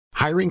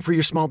Hiring for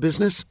your small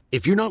business?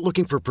 If you're not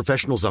looking for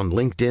professionals on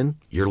LinkedIn,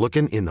 you're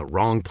looking in the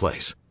wrong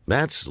place.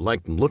 That's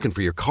like looking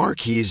for your car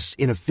keys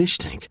in a fish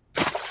tank.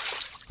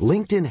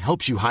 LinkedIn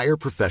helps you hire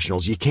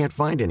professionals you can't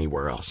find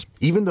anywhere else,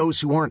 even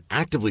those who aren't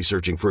actively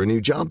searching for a new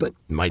job but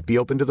might be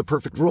open to the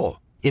perfect role.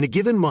 In a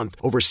given month,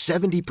 over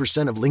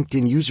 70% of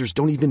LinkedIn users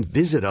don't even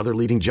visit other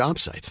leading job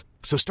sites.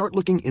 So start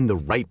looking in the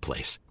right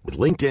place. With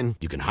LinkedIn,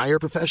 you can hire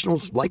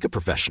professionals like a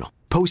professional.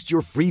 Post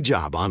your free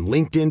job on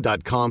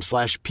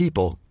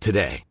linkedin.com/people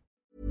today.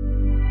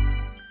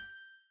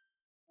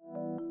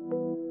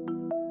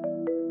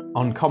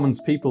 On Commons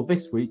People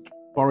this week,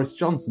 Boris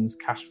Johnson's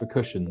cash for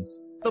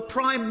cushions. The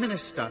Prime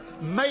Minister,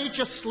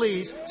 Major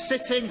Sleaze,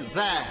 sitting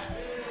there.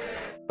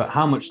 But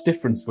how much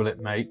difference will it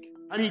make?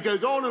 And he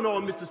goes on,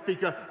 Mr.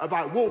 Speaker,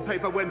 about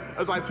wallpaper when,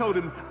 as I've told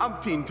him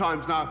umpteen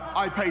times now,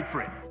 I paid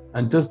for it.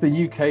 And does the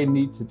UK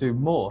need to do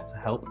more to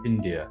help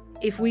India?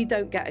 If we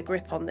don't get a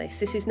grip on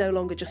this is no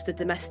longer just a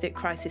domestic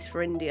crisis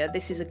for India,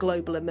 this is a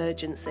global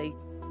emergency.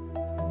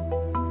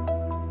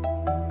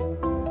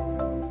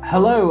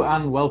 Hello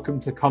and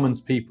welcome to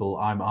Commons People.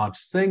 I'm Arj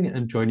Singh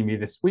and joining me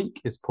this week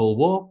is Paul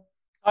Waugh.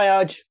 Hi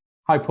Arj.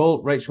 Hi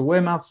Paul, Rachel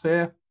Wearmouth's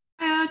here.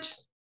 Hi Arj.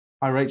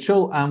 Hi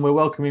Rachel, and we're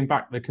welcoming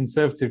back the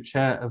Conservative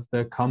Chair of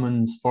the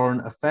Commons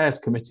Foreign Affairs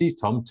Committee,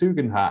 Tom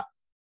Tugendhat.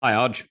 Hi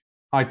Arj.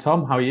 Hi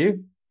Tom, how are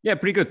you? Yeah,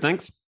 pretty good,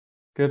 thanks.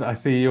 Good, I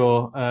see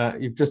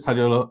you've just had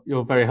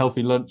your very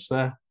healthy lunch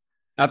there.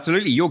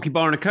 Absolutely, Yorkie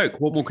bar and a Coke.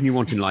 What more can you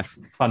want in life?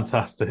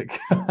 Fantastic.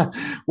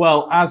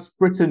 Well, as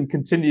Britain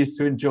continues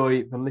to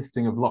enjoy the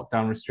lifting of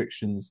lockdown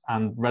restrictions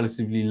and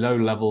relatively low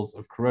levels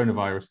of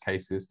coronavirus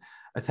cases,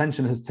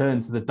 attention has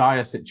turned to the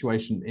dire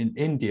situation in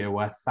India,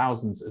 where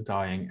thousands are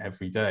dying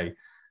every day.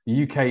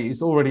 The UK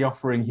is already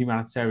offering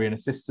humanitarian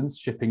assistance,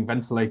 shipping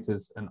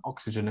ventilators and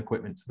oxygen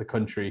equipment to the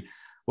country,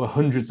 where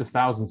hundreds of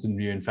thousands of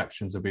new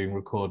infections are being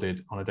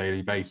recorded on a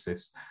daily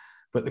basis.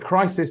 But the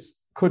crisis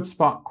could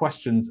spark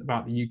questions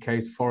about the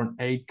UK's foreign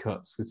aid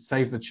cuts, with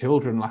Save the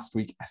Children last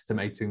week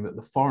estimating that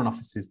the Foreign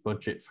Office's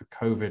budget for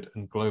COVID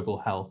and global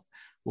health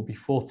will be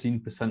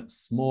 14%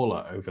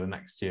 smaller over the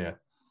next year.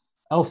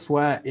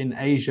 Elsewhere in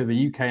Asia,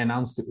 the UK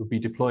announced it would be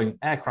deploying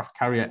aircraft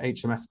carrier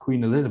HMS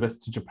Queen Elizabeth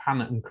to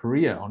Japan and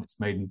Korea on its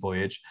maiden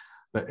voyage,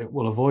 but it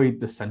will avoid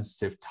the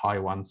sensitive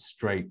Taiwan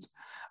Strait.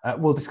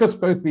 We'll discuss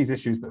both of these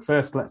issues, but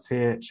first let's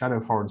hear Shadow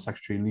Foreign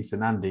Secretary Lisa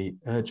Nandy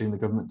urging the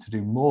government to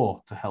do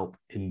more to help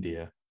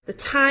India. The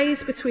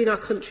ties between our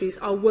countries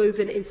are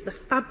woven into the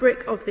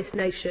fabric of this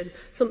nation,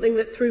 something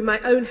that through my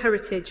own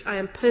heritage I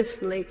am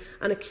personally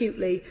and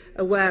acutely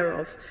aware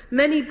of.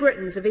 Many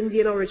Britons of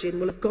Indian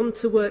origin will have gone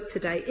to work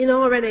today in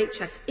our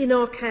NHS, in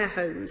our care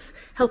homes,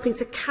 helping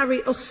to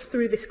carry us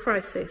through this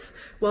crisis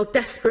while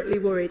desperately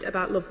worried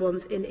about loved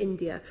ones in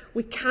India.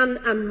 We can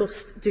and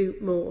must do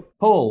more.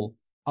 Paul,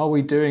 are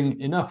we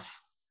doing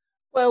enough?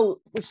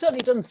 Well, we've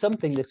certainly done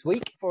something this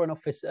week. Foreign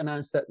Office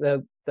announced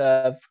that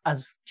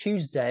as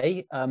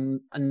Tuesday,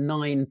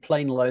 9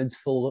 plane loads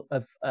full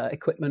of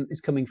equipment is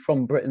coming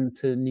from Britain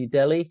to New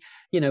Delhi.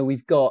 You know,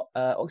 we've got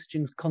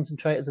oxygen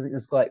concentrators. I think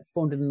there's like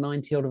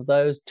 490 odd of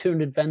those,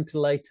 200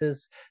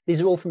 ventilators. These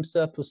are all from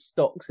surplus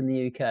stocks in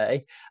the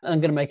UK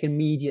and going to make an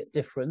immediate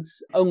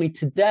difference. Only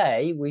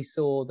today, we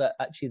saw that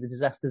actually the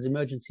Disasters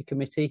Emergency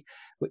Committee,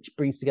 which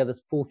brings together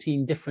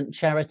 14 different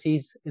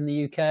charities in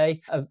the UK,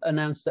 have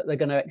announced that they're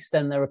going to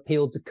extend their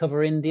appeal to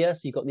cover India.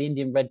 So you've got the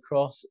Indian Red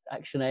Cross,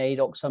 ActionAid,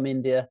 Oxfam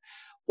India,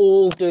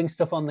 all doing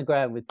stuff on the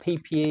ground with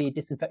PPE,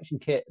 disinfection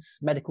kits,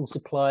 medical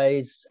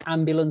supplies,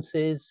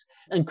 ambulances,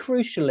 and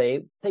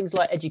crucially, things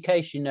like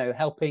education, you know,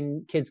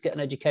 helping kids get an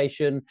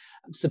education,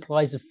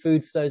 supplies of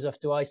food for those who have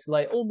to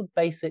isolate, all the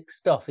basic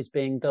stuff is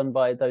being done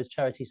by those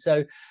charities.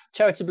 So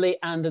charitably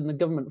and in the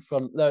government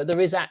front, there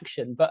is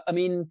action. But I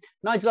mean,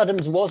 Nigel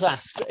Adams was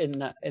asked in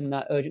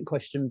that urgent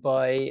question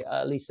by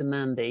Lisa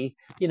Nandy,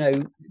 you know,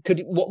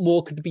 what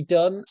more could be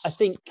done? I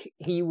think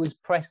he was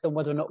pressed on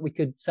whether or not we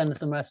could send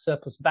some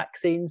surplus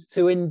vaccines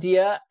to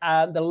India.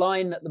 The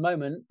line at the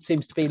moment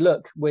seems to be,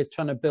 look, we're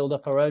trying to build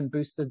up our own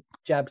booster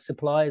jab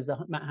supply, as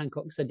Matt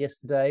Hancock said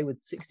yesterday, with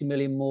 60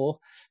 million more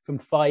from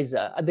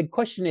Pfizer. And the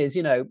question is,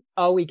 you know,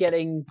 are we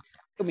getting,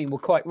 I mean, well,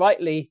 quite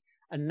rightly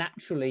and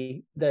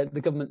naturally, the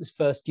government's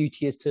first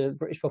duty is to the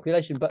British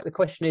population. But the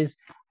question is,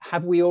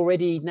 have we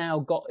already now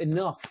got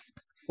enough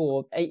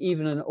for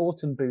even an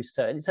autumn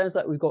booster? And it sounds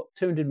like we've got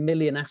 200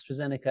 million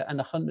AstraZeneca and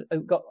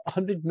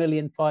 100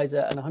 million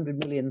Pfizer and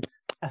 100 million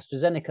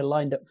AstraZeneca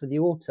lined up for the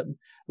autumn.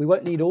 We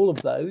won't need all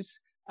of those.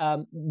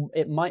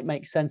 It might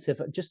make sense if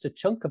just a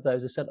chunk of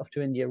those are sent off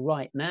to India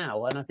right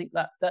now. And I think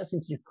that's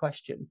into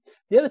question.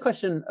 The other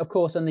question, of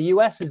course, and the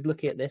US is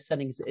looking at this,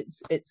 sending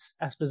its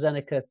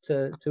AstraZeneca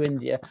to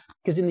India,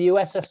 because in the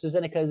US,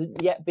 AstraZeneca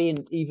hasn't yet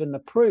been even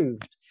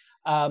approved.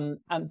 And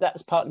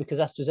that's partly because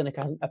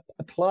AstraZeneca hasn't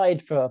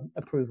applied for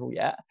approval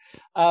yet.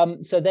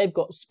 So they've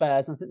got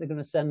spares. And I think they're going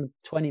to send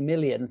 20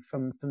 million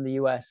from the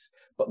US.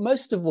 But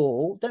most of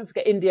all, don't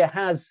forget, India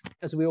has,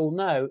 as we all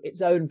know,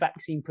 its own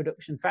vaccine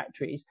production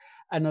factories.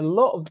 And a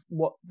lot of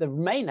what the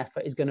main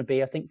effort is going to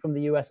be, I think, from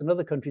the US and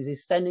other countries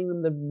is sending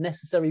them the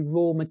necessary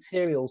raw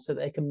materials so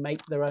that they can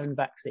make their own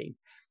vaccine.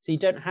 So you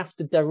don't have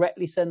to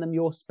directly send them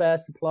your spare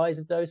supplies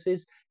of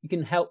doses. You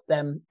can help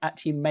them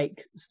actually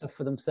make stuff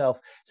for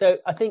themselves. So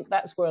I think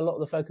that's where a lot of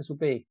the focus will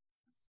be.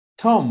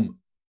 Tom,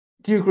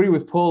 do you agree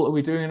with Paul? Are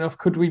we doing enough?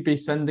 Could we be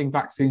sending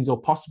vaccines,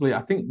 or possibly,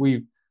 I think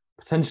we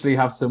potentially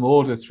have some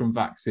orders from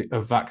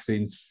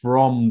vaccines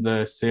from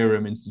the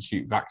Serum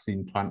Institute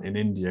vaccine plant in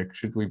India.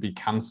 Should we be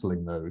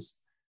cancelling those?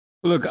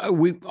 Look,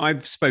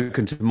 I've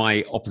spoken to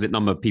my opposite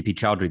number, PP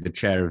Chowdhury, the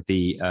chair of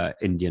the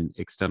Indian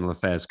External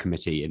Affairs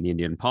Committee in the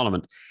Indian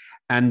Parliament.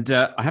 And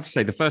I have to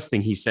say, the first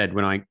thing he said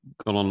when I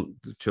got on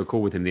to a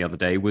call with him the other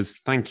day was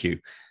thank you.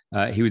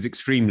 He was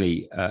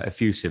extremely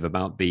effusive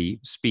about the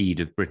speed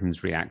of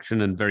Britain's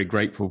reaction and very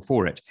grateful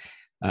for it.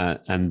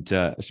 And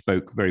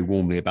spoke very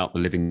warmly about the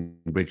living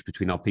bridge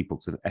between our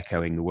peoples, and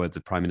echoing the words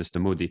of Prime Minister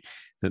Modi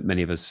that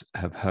many of us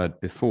have heard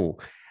before.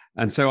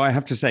 And so I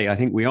have to say, I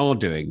think we are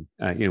doing,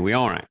 we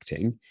are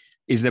acting.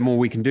 Is there more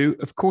we can do?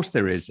 Of course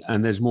there is.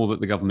 And there's more that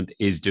the government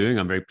is doing.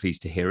 I'm very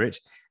pleased to hear it.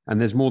 And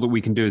there's more that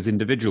we can do as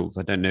individuals.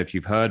 I don't know if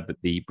you've heard, but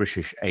the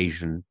British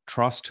Asian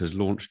Trust has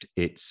launched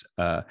its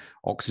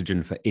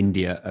Oxygen for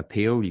India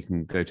appeal. You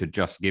can go to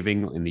Just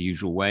Giving in the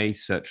usual way,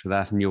 search for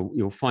that, and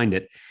you'll find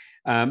it.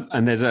 And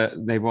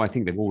I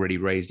think they've already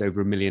raised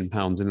over £1 million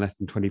in less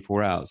than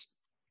 24 hours.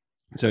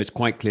 So it's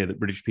quite clear that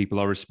British people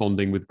are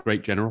responding with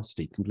great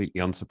generosity, completely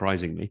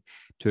unsurprisingly,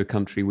 to a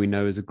country we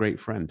know is a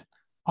great friend.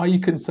 Are you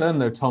concerned,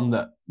 though, Tom,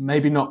 that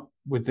maybe not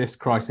with this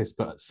crisis,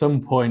 but at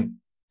some point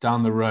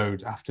down the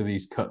road after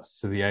these cuts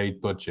to the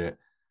aid budget,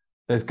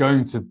 there's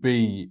going to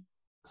be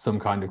some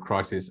kind of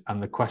crisis,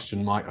 and the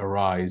question might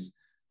arise,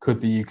 could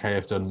the UK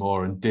have done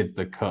more, and did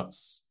the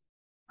cuts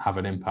have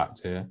an impact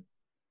here?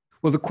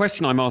 Well, the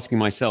question I'm asking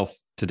myself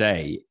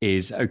today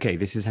is, okay,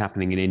 this is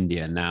happening in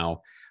India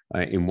now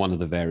in one of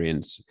the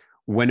variants.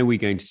 When are we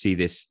going to see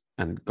this?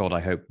 And God,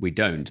 I hope we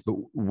don't. But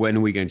when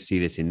are we going to see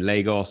this in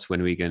Lagos? When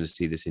are we going to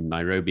see this in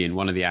Nairobi, in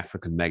one of the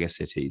African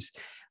megacities?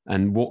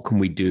 And what can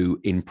we do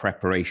in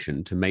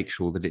preparation to make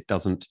sure that it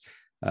doesn't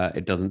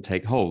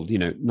take hold? You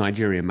know,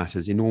 Nigeria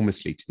matters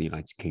enormously to the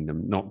United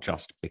Kingdom, not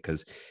just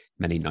because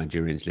many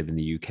Nigerians live in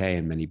the UK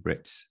and many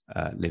Brits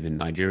live in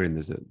Nigeria, and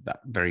there's that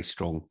very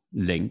strong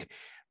link.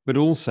 But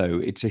also,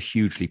 it's a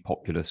hugely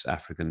populous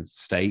African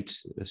state.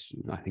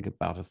 I think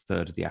about a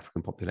third of the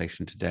African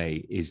population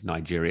today is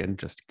Nigerian,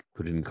 just to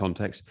put it in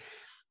context.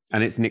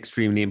 And it's an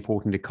extremely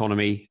important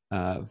economy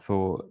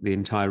for the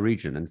entire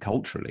region. And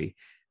culturally,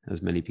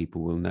 as many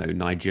people will know,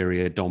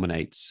 Nigeria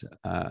dominates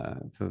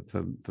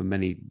for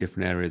many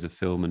different areas of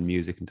film and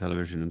music and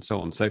television and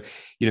so on. So,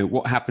 you know,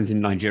 what happens in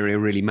Nigeria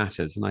really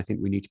matters. And I think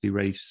we need to be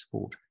ready to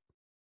support.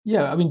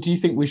 Yeah, I mean, do you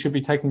think we should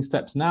be taking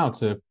steps now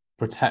to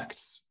protect,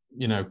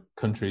 you know,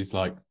 countries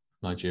like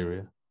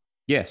Nigeria?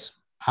 Yes.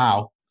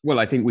 How? Well,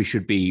 I think we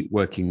should be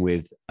working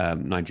with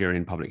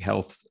Nigerian public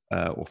health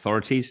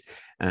authorities,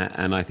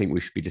 and I think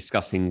we should be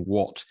discussing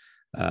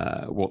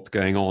what's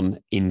going on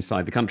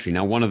inside the country.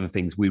 Now, one of the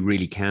things we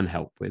really can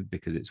help with,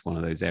 because it's one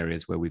of those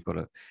areas where we've got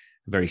a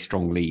very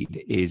strong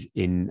lead, is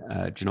in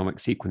genomic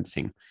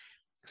sequencing.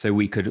 So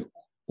we could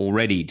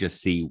already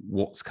just see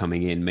what's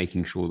coming in,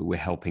 making sure that we're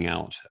helping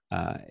out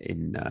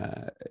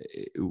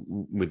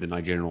with the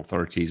Nigerian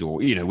authorities,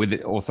 or, you know, with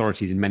the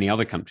authorities in many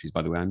other countries.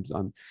 By the way,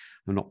 I'm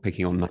not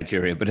picking on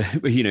Nigeria,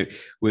 but you know,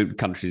 with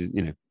countries,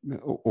 you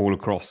know, all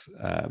across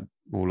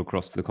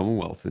the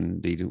Commonwealth,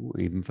 and indeed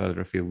even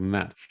further afield than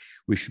that,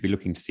 we should be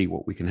looking to see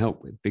what we can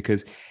help with.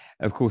 Because,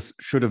 of course,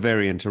 should a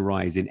variant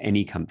arise in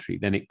any country,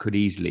 then it could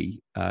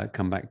easily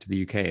come back to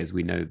the UK. As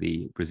we know,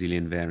 the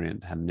Brazilian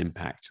variant had an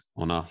impact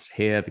on us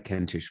here. The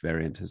Kentish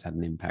variant has had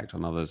an impact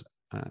on others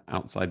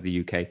outside the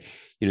UK.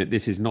 You know,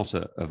 this is not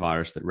a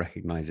virus that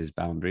recognises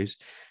boundaries,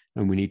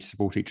 and we need to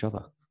support each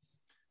other.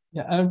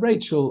 Yeah,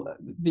 Rachel,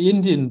 the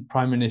Indian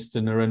Prime Minister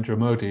Narendra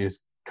Modi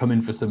has come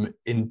in for some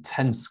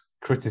intense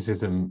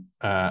criticism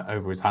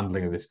over his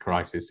handling of this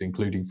crisis,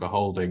 including for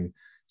holding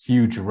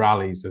huge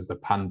rallies as the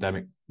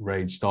pandemic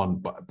raged on.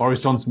 But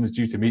Boris Johnson was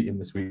due to meet him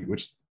this week,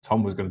 which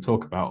Tom was going to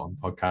talk about on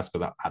the podcast, but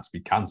that had to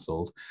be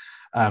cancelled.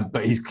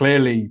 But he's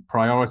clearly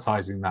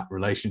prioritising that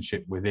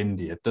relationship with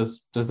India.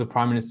 Does the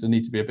Prime Minister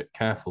need to be a bit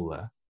careful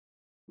there?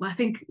 Well, I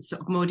think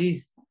sort of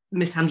Modi's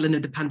mishandling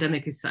of the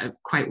pandemic is sort of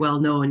quite well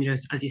known, you know,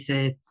 as you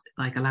say,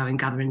 like allowing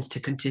gatherings to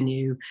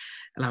continue,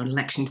 allowing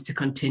elections to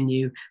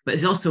continue. But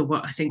there's also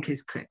what I think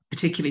is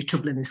particularly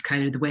troubling is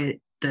kind of the way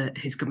that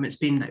his government's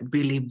been like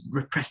really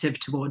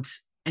repressive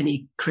towards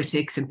any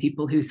critics and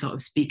people who sort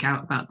of speak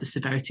out about the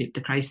severity of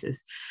the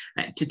crisis.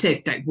 To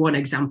take like one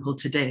example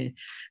today,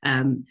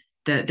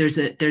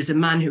 there's a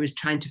man who is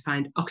trying to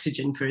find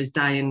oxygen for his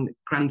dying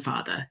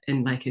grandfather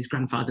in like his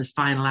grandfather's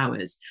final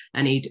hours,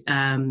 and he'd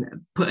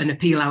put an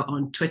appeal out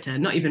on Twitter,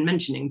 not even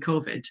mentioning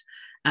COVID,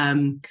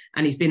 and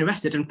he's been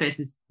arrested and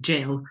faces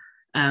jail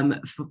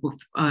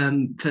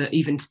for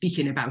even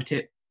speaking about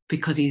it,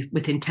 because he's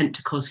with intent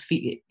to cause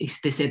fear.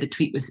 They say the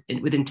tweet was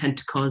with intent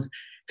to cause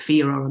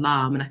fear or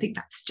alarm, and I think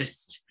that's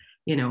just,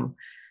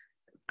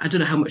 I don't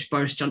know how much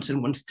Boris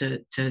Johnson wants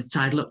to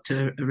sidle up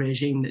to a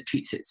regime that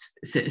treats its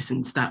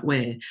citizens that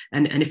way.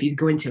 And if he's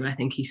going to, I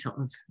think he sort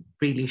of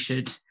really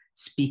should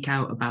speak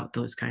out about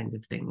those kinds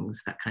of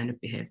things, that kind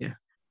of behaviour.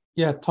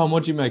 Yeah, Tom,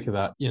 what do you make of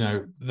that?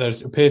 There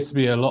appears to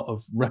be a lot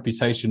of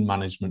reputation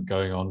management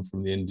going on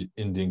from the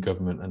Indian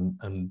government,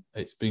 and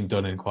it's being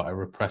done in quite a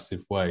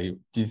repressive way.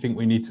 Do you think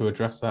we need to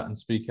address that and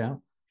speak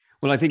out?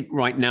 Well, I think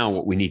right now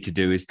what we need to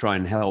do is try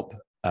and help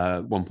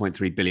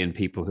 1.3 billion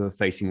people who are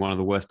facing one of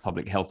the worst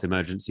public health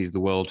emergencies the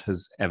world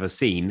has ever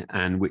seen,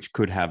 and which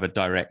could have a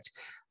direct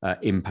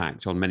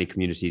impact on many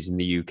communities in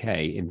the UK.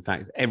 In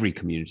fact, every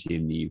community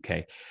in the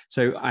UK.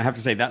 So I have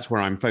to say that's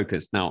where I'm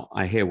focused. Now,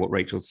 I hear what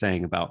Rachel's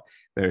saying about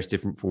various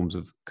different forms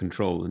of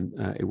control,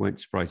 and it won't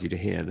surprise you to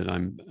hear that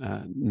I'm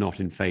not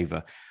in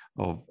favour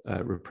of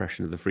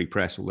repression of the free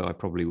press, although I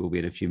probably will be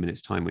in a few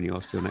minutes' time when you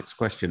ask your next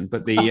question.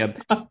 But the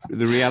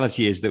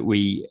reality is that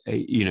we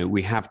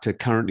have to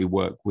currently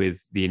work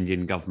with the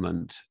Indian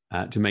government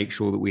to make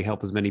sure that we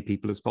help as many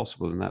people as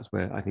possible, and that's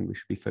where I think we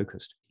should be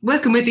focused.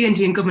 Working with the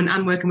Indian government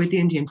and working with the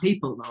Indian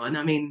people, though, and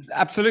I mean,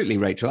 absolutely,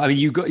 Rachel. I mean,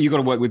 you got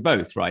to work with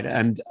both, right?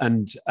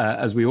 And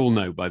as we all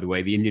know, by the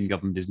way, the Indian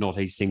government is not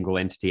a single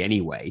entity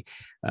anyway.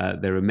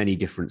 There are many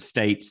different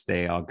states.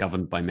 They are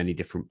governed by many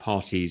different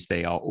parties.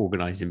 They are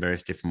organised in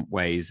various different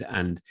ways,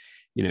 and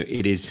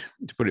it is,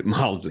 to put it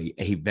mildly,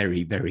 a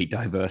very, very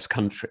diverse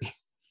country.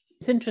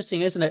 It's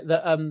interesting, isn't it,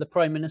 that the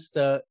Prime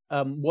Minister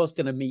was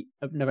going to meet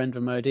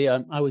Narendra Modi.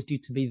 I was due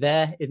to be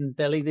there in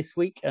Delhi this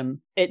week, and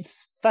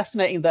it's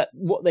fascinating that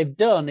what they've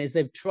done is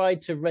they've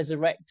tried to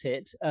resurrect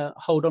it,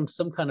 hold on to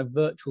some kind of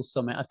virtual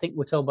summit. I think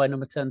we're told by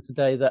Number 10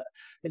 today that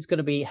it's going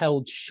to be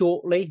held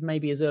shortly,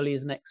 maybe as early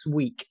as next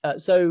week.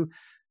 So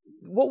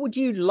what would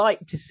you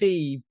like to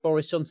see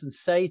Boris Johnson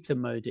say to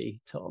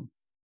Modi, Tom?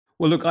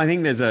 Well, look, I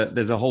think there's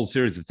a whole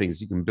series of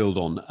things you can build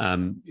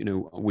on.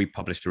 We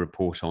published a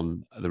report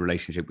on the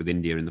relationship with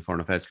India in the Foreign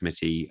Affairs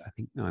Committee. I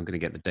think I'm going to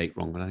get the date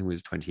wrong, but I think it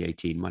was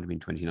 2018, might have been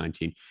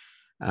 2019,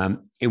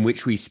 in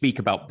which we speak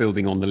about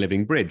building on the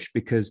living bridge,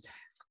 because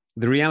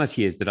the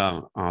reality is that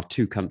our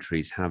two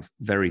countries have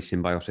very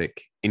symbiotic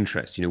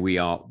interests. We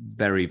are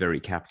very, very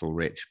capital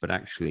rich, but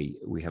actually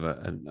we have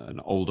an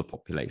older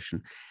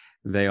population.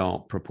 They are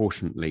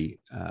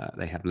proportionately,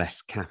 they have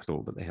less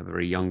capital, but they have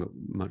a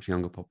much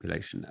younger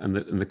population. And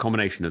the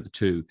combination of the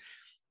two,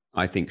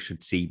 I think,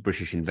 should see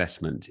British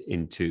investment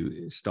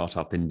into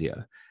Startup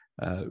India,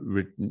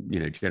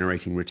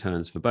 generating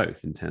returns for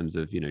both in terms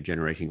of,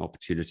 generating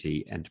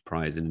opportunity,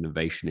 enterprise and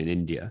innovation in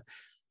India,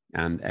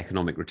 and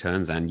economic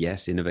returns, and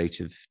yes,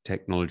 innovative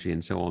technology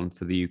and so on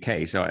for the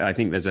UK. So I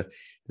think there's a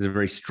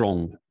very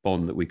strong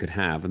bond that we could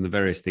have. And the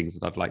various things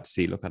that I'd like to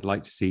see, I'd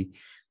like to see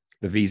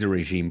the visa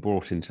regime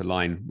brought into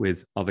line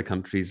with other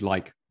countries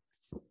like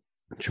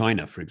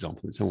China, for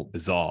example. It's somewhat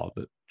bizarre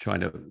that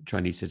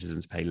Chinese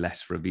citizens pay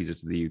less for a visa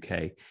to the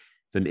UK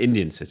than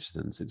Indian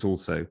citizens. It's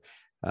also,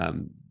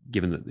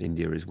 given that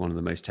India is one of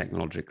the most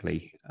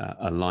technologically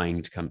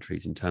aligned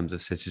countries in terms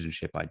of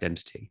citizenship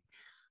identity,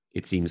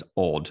 it seems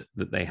odd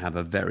that they have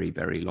a very,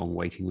 very long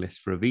waiting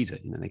list for a visa.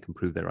 They can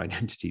prove their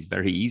identities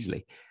very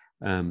easily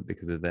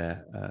because of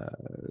their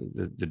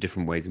the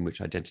different ways in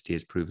which identity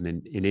is proven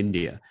in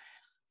India.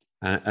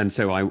 And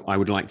so I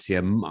would like to see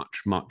a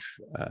much, much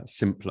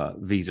simpler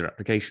visa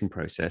application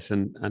process.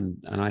 And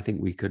I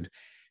think we could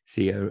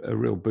see a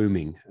real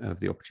booming of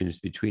the opportunities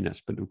between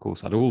us. But of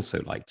course, I'd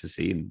also like to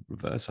see, in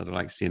reverse, I'd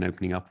like to see an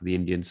opening up of the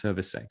Indian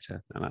service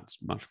sector. And that's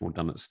much more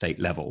done at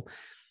state level.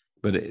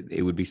 But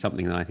it would be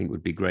something that I think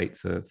would be great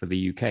for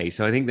the UK.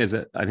 So I think there's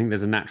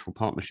a natural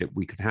partnership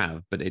we could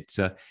have. But it's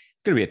going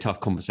to be a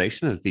tough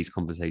conversation, as these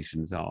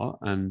conversations are.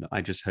 And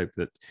I just hope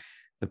that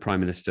the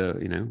Prime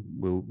Minister,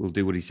 will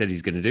do what he said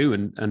he's going to do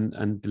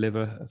and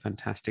deliver a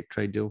fantastic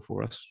trade deal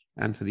for us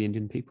and for the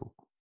Indian people.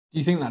 Do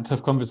you think that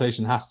tough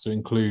conversation has to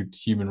include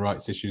human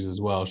rights issues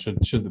as well? Should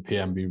the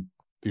PM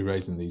be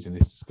raising these in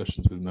his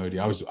discussions with Modi?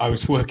 I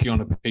was working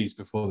on a piece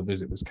before the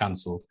visit was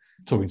cancelled,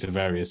 talking to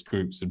various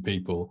groups and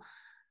people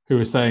who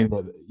were saying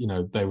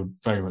that they would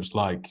very much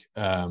like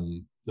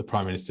the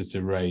Prime Minister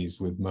to raise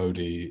with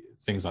Modi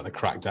things like the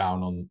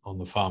crackdown on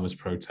the farmers'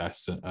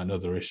 protests and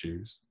other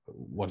issues.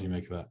 What do you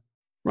make of that?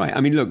 Right.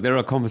 I mean, look, there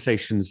are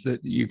conversations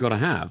that you've got to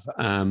have.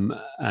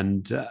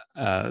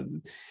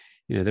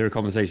 There are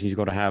conversations you've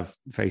got to have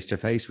face to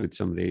face with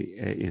somebody,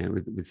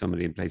 with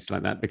somebody in places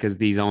like that, because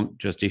these aren't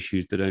just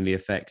issues that only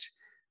affect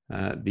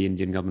the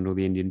Indian government or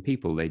the Indian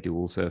people. They do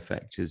also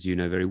affect, as you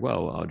know very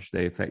well, Arj,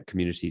 they affect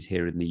communities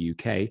here in the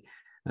UK.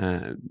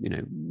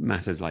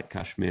 Matters like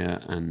Kashmir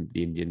and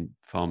the Indian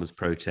farmers'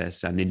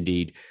 protests, and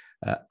indeed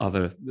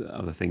other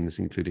things,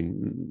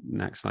 including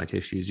Naxalite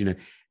issues.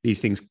 These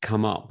things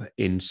come up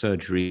in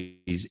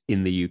surgeries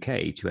in the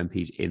UK to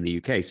MPs in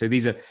the UK. So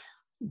these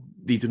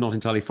are not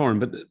entirely foreign,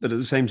 but at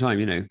the same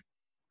time,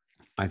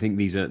 I think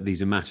these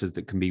are matters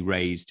that can be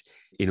raised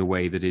in a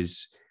way that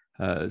is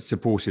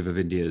supportive of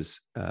India's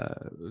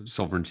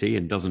sovereignty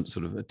and doesn't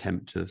sort of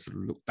attempt to sort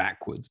of look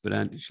backwards, but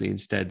actually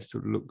instead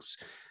sort of looks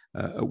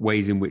at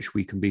ways in which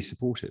we can be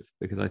supportive.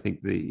 Because I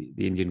think the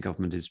Indian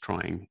government is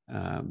trying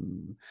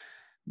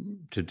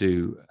to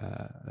do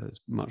as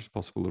much as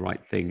possible the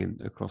right thing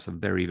across a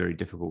very, very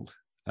difficult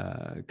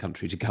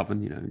country to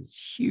govern.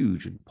 It's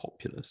huge and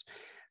populous,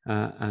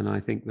 and I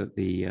think that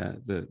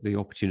the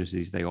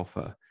opportunities they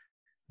offer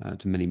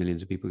to many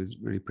millions of people is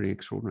really pretty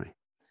extraordinary.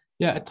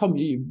 Yeah, Tom,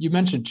 you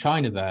mentioned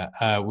China there.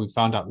 We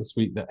found out this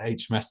week that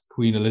HMS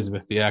Queen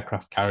Elizabeth, the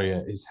aircraft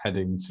carrier, is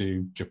heading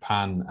to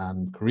Japan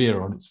and Korea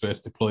on its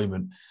first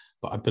deployment,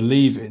 but I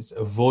believe it's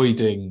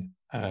avoiding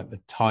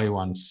the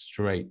Taiwan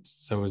Strait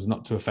so as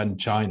not to offend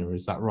China.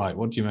 Is that right?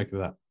 What do you make of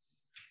that?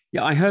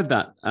 Yeah, I heard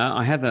that.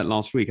 I had that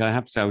last week. I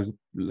have to say I was a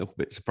little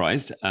bit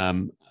surprised.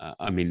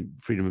 I mean,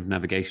 freedom of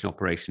navigation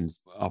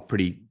operations are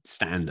pretty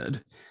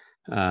standard,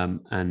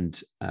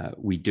 and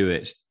we do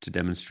it to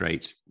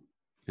demonstrate,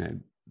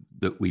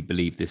 that we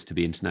believe this to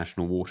be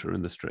international water,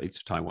 and the Straits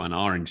of Taiwan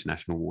are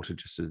international water,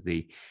 just as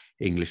the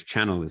English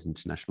Channel is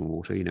international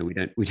water.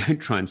 We don't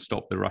try and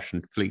stop the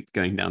Russian fleet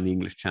going down the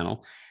English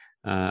Channel,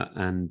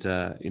 and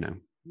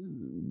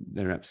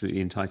they're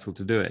absolutely entitled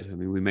to do it. I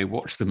mean, we may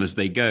watch them as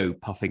they go,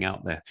 puffing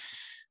out their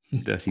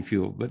dirty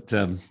fuel, but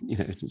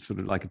it's sort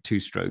of like a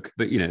two-stroke.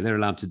 But they're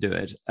allowed to do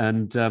it,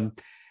 and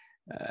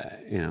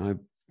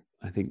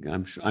I think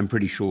I'm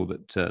pretty sure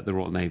that the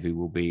Royal Navy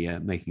will be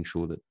making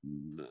sure that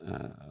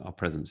our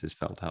presence is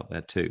felt out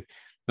there too.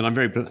 But I'm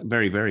very,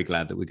 very, very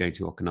glad that we're going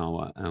to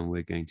Okinawa, and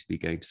we're going to be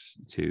going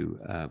to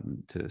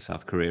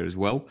South Korea as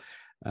well.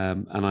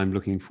 And I'm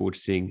looking forward to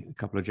seeing a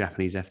couple of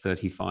Japanese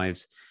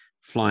F-35s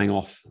flying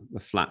off the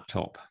flat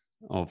top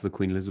of the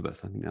Queen Elizabeth.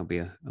 I think that'll be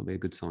a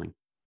good sign.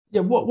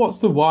 Yeah, what's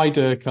the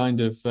wider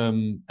kind of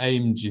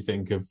aim, do you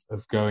think, of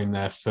going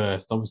there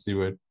first? Obviously,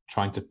 we're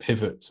trying to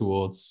pivot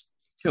towards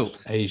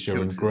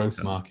Asia and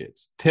growth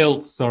markets.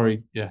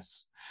 Sorry,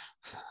 yes.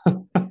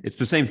 It's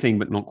the same thing,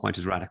 but not quite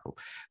as radical.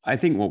 I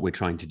think what we're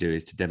trying to do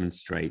is to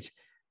demonstrate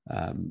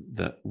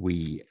that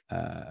we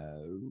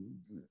have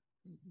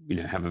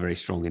a very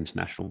strong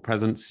international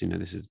presence.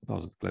 This is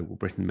part of the Global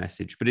Britain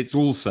message, but it's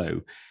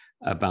also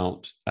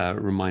about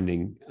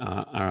reminding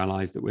our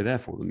allies that we're there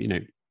for them.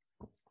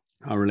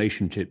 Our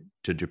relationship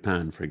to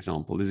Japan, for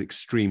example, is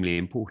extremely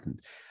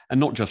important, and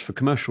not just for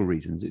commercial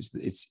reasons.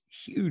 It's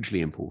hugely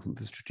important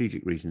for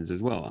strategic reasons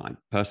as well.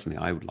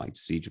 I would like to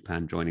see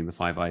Japan joining the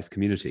Five Eyes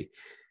community.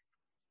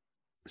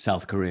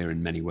 South Korea,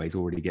 in many ways,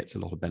 already gets a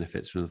lot of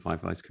benefits from the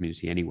Five Eyes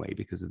community anyway,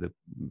 because of the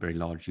very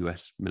large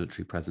US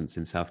military presence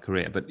in South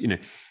Korea. But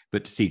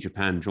to see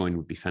Japan join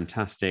would be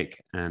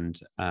fantastic, and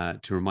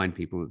to remind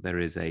people that there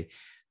is a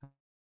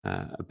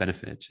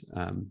benefit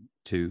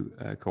to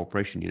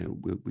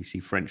cooperation. We see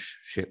French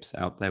ships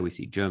out there, we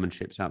see German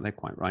ships out there,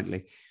 quite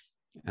rightly,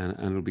 and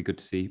it'll be good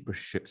to see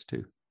British ships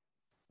too.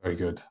 Very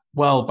good.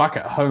 Well, back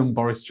at home,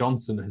 Boris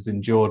Johnson has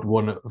endured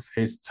one of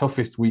his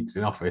toughest weeks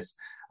in office,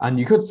 and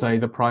you could say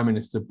the Prime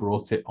Minister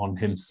brought it on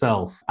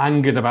himself.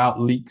 Angered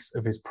about leaks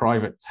of his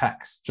private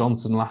texts,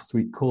 Johnson last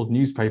week called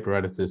newspaper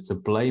editors to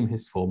blame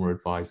his former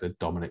advisor,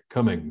 Dominic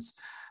Cummings.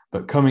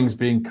 But Cummings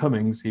being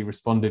Cummings, he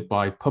responded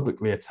by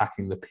publicly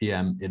attacking the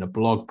PM in a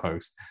blog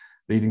post,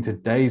 leading to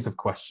days of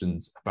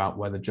questions about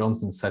whether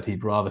Johnson said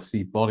he'd rather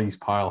see bodies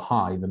pile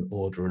high than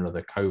order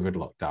another COVID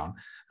lockdown,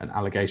 an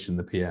allegation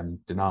the PM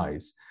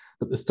denies.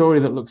 But the story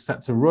that looks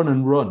set to run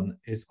and run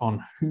is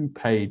on who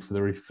paid for the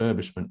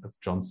refurbishment of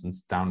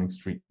Johnson's Downing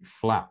Street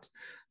flat.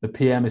 The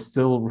PM is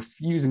still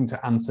refusing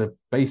to answer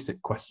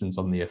basic questions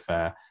on the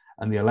affair,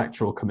 and the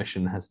Electoral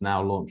Commission has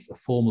now launched a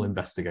formal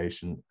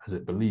investigation as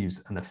it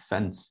believes an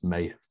offence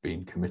may have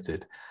been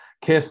committed.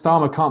 Keir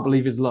Starmer can't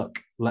believe his luck.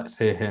 Let's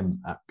hear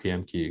him at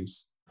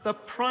PMQs. The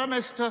Prime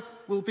Minister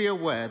will be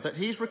aware that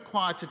he's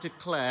required to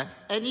declare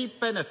any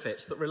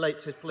benefits that relate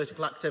to his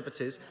political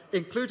activities,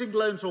 including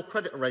loans or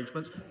credit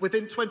arrangements,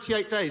 within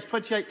 28 days.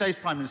 28 days,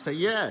 Prime Minister,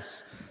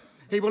 yes.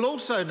 He will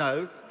also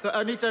know that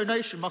any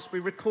donation must be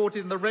recorded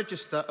in the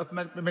register of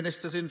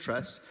ministers'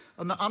 interests,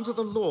 and that under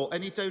the law,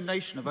 any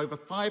donation of over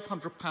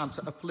 £500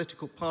 to a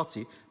political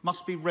party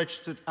must be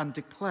registered and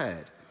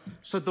declared.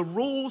 So the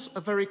rules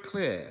are very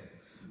clear.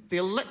 The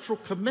Electoral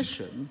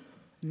Commission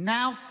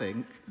now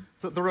think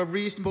that there are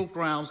reasonable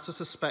grounds to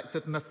suspect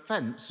that an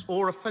offence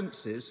or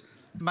offences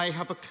may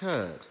have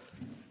occurred.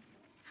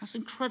 That's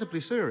incredibly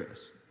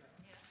serious.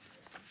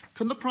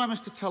 Can the Prime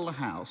Minister tell the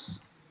House,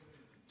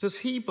 does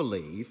he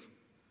believe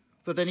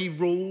that any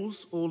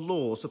rules or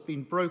laws have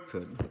been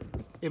broken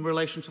in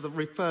relation to the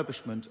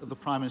refurbishment of the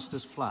Prime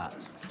Minister's flat?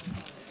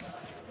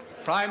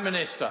 Prime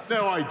Minister.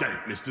 No, I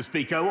don't, Mr.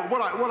 Speaker.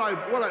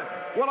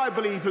 What I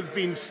believe has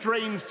been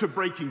strained to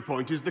breaking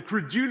point is the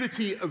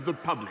credulity of the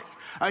public.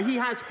 He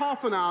has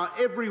half an hour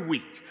every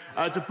week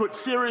to put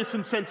serious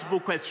and sensible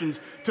questions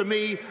to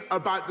me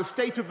about the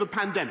state of the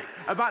pandemic,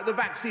 about the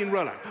vaccine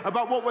rollout,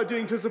 about what we're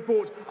doing to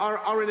support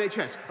our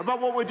NHS, about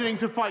what we're doing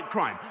to fight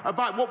crime,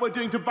 about what we're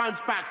doing to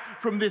bounce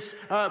back from this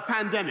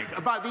pandemic,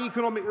 about the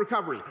economic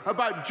recovery,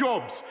 about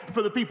jobs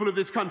for the people of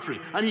this country.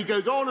 And he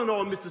goes on,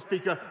 Mr.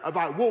 Speaker,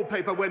 about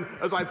wallpaper when,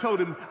 as I've told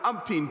him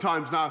umpteen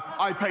times now,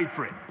 I paid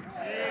for it.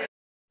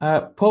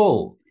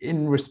 Paul,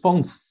 in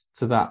response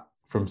to that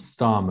from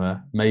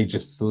Starmer, Major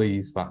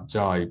Sleaze, that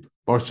jibe,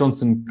 Boris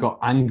Johnson got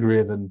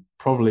angrier than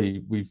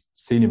probably we've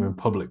seen him in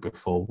public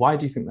before. Why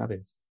do you think that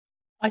is?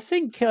 I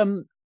think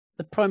the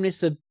Prime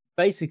Minister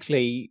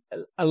basically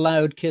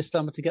allowed Keir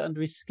Starmer to get under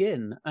his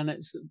skin. And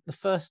it's the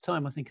first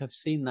time I think I've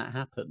seen that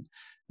happen.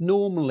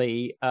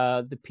 Normally,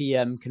 the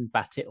PM can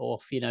bat it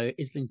off,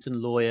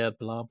 Islington lawyer,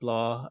 blah,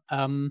 blah.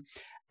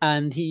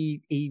 And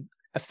he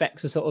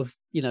affects a sort of,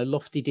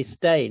 lofty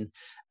disdain.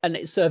 And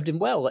it served him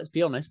well, let's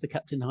be honest. The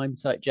Captain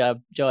Hindsight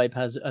jibe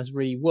has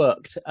really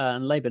worked,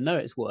 and Labour know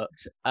it's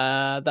worked.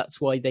 That's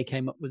why they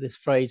came up with this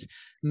phrase,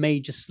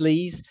 Major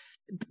Sleaze.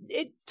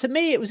 To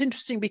me, it was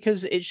interesting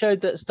because it showed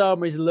that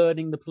Starmer is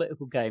learning the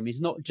political game.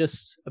 He's not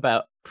just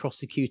about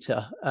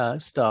prosecutor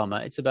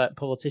Starmer, it's about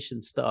politician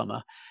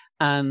Starmer.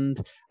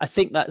 And I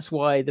think that's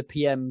why the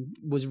PM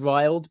was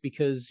riled,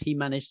 because he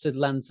managed to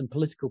land some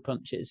political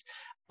punches.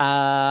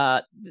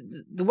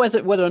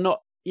 Whether or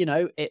not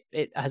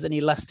it has any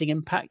lasting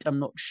impact, I'm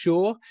not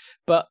sure.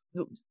 But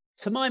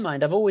to my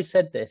mind, I've always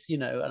said this,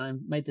 and I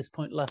made this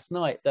point last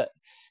night, that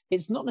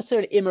it's not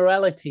necessarily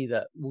immorality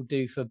that will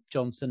do for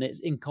Johnson, it's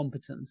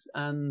incompetence.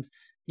 And,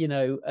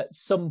 at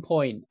some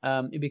point,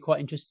 it'd be quite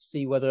interesting to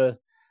see whether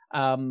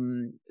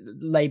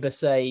Labour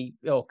say,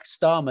 or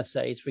Starmer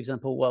says, for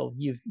example, well,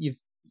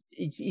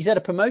 he's had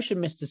a promotion,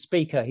 Mr.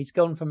 Speaker. He's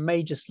gone from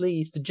Major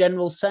Sleaze to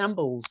General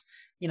Shambles.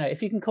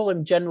 If you can call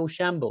him General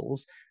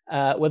Shambles,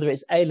 whether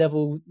it's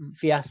A-level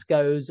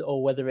fiascos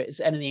or whether it's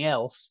anything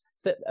else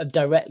that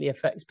directly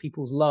affects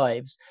people's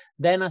lives,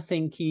 then I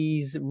think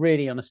he's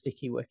really on a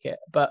sticky wicket.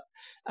 But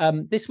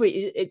this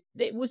week,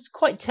 it was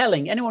quite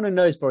telling. Anyone who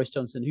knows Boris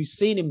Johnson, who's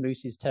seen him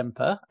lose his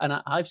temper,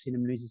 and I've seen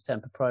him lose his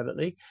temper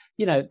privately,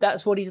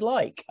 that's what he's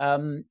like.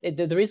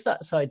 There is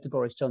that side to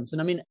Boris Johnson.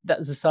 I mean,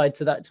 that's a side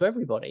to that to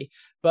everybody.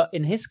 But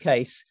in his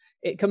case,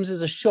 it comes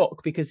as a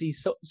shock because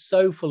he's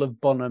so full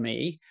of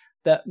bonhomie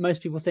that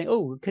most people think,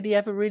 oh, could he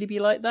ever really be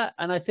like that?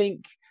 And I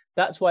think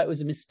that's why it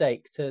was a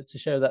mistake to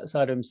show that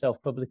side of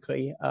himself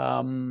publicly.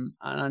 And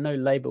I know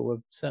Labour were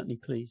certainly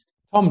pleased.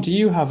 Tom, do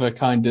you have a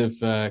kind of,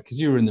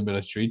 because you were in the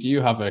military, do you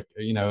have a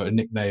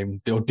nickname,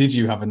 or did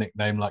you have a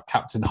nickname like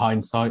Captain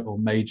Hindsight or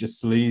Major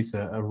Sleaze,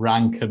 a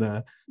rank and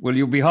a... Well,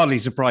 you'll be hardly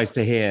surprised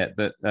to hear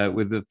that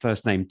with the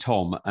first name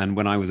Tom, and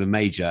when I was a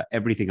major,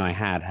 everything I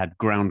had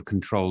Ground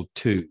Control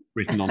 2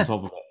 written on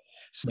top of it.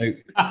 So,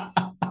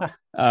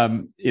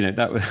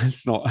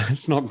 it's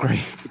not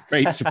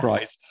great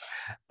surprise.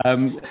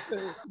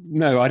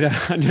 No, I don't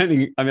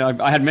think. I mean,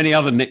 I had many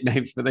other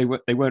nicknames, but they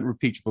weren't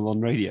repeatable on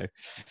radio.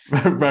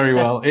 Very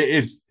well. It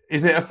is.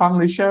 Is it a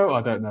family show?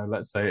 I don't know.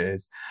 Let's say it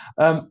is.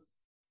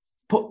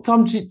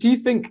 Tom, do you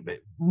think that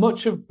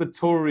much of the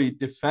Tory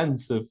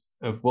defence of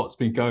what's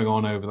been going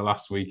on over the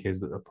last week is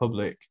that the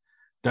public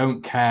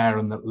don't care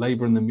and that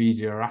Labour and the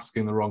media are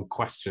asking the wrong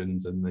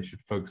questions and they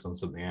should focus on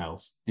something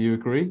else? Do you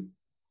agree?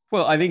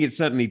 Well, I think it's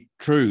certainly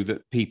true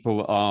that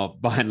people are,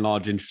 by and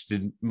large,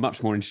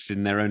 much more interested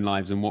in their own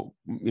lives and what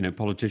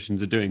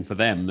politicians are doing for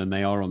them than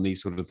they are on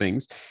these sort of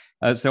things.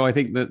 So I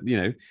think that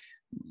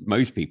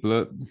most people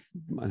are,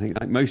 I think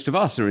like most of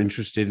us, are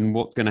interested in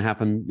what's going to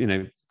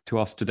happen, to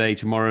us today,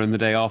 tomorrow, and the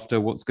day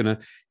after. What's going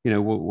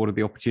to, what are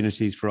the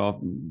opportunities for our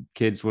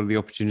kids? What are the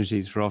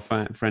opportunities for our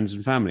friends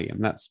and family?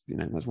 And that's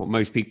what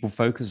most people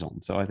focus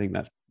on. So I think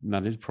that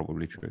is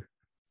probably true.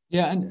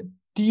 Yeah, and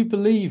do you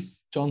believe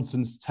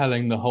Johnson's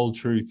telling the whole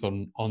truth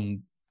on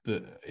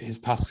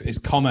his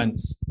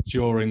comments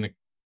during the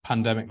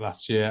pandemic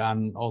last year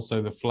and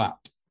also the flat?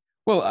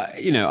 Well,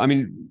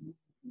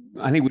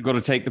 I think we've got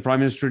to take the Prime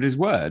Minister at his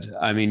word.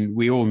 I mean,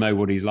 we all know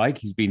what he's like.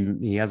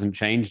 He hasn't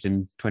changed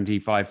in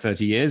 25,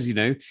 30 years,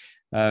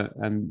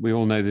 and we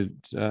all know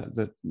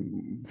that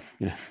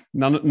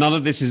none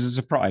of this is a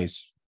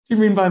surprise. What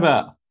do you mean by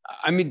that?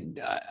 I mean,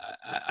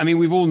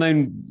 we've all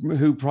known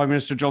who Prime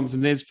Minister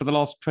Johnson is for the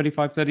last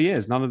 25, 30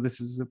 years. None of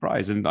this is a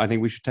surprise. And I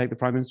think we should take the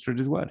Prime Minister at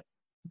his word.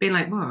 Been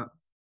like what?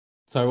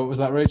 So what was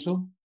that,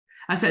 Rachel?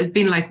 I said it's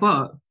been like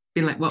what?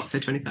 Been like what for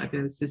 25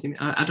 years?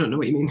 I don't know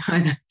what you mean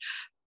either.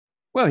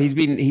 Well, he's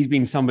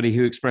been somebody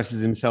who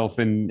expresses himself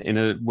in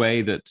a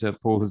way that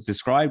Paul has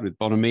described, with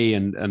bonhomie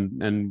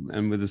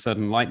and with a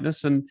certain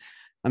lightness. And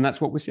that's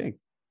what we're seeing.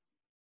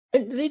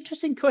 The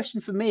interesting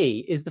question for me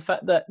is the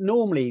fact that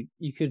normally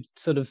you could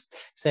sort of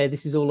say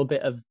this is all a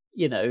bit of,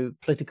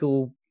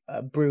 political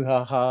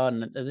brouhaha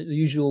and the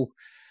usual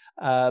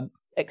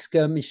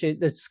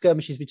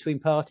skirmishes between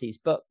parties.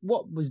 But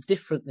what was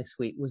different this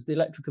week was the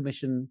Electoral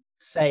Commission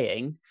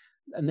saying,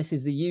 and this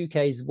is the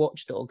UK's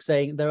watchdog,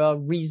 saying there are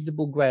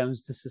reasonable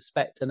grounds to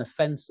suspect an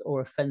offence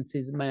or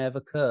offences may have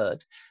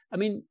occurred. I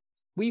mean,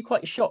 Were you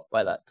quite shocked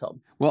by that,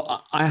 Tom?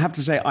 Well, I have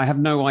to say, I have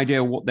no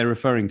idea what they're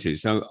referring to.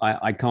 So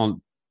I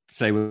can't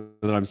say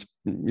whether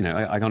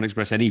I can't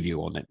express any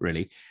view on it,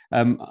 really.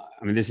 I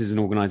mean, this is an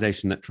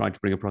organisation that tried to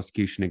bring a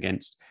prosecution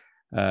against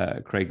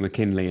Craig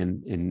McKinley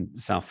in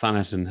South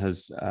Thanet and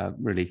has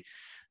really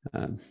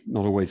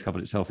not always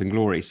covered itself in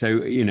glory. So,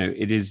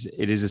 it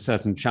is a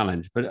certain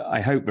challenge. But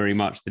I hope very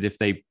much that if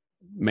they're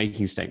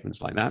making statements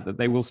like that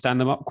they will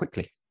stand them up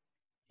quickly.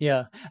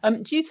 Yeah.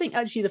 Do you think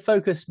actually the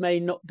focus may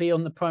not be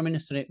on the Prime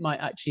Minister and it might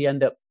actually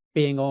end up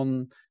being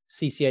on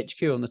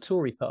CCHQ, on the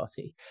Tory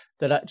party,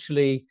 that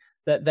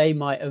they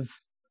might have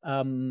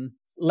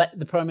let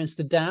the Prime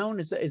Minister down?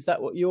 Is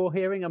that what you're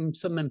hearing?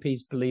 Some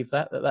MPs believe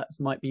that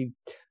might be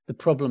the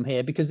problem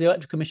here, because the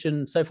Electoral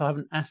Commission so far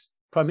haven't asked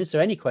Prime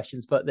Minister any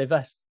questions, but they've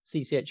asked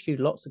CCHQ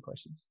lots of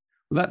questions.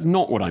 Well, that's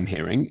not what I'm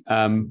hearing.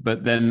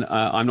 But then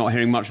I'm not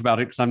hearing much about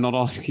it because I'm not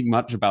asking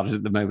much about it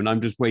at the moment.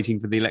 I'm just waiting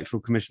for the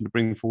Electoral Commission to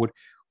bring forward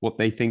what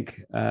they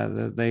think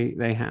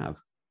they have.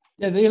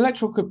 Yeah, the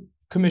Electoral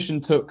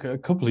Commission took a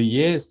couple of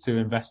years to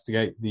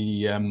investigate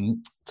the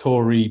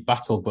Tory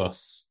battle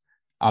bus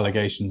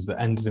allegations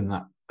that ended in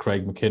that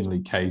Craig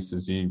McKinley case,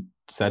 as you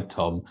said,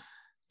 Tom.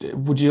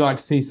 Would you like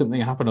to see something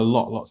happen a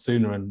lot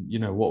sooner? And,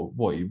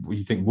 what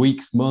you think,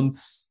 weeks,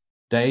 months,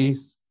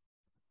 days?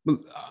 Well,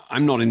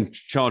 I'm not in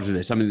charge of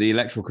this. I mean, the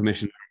Electoral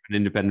Commission are an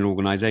independent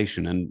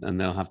organisation and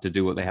they'll have to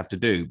do what they have to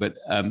do. But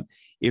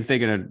if they're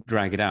going to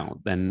drag it out,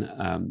 then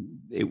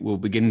it will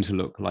begin to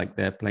look like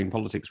they're playing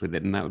politics with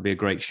it. And that would be a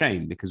great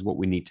shame, because what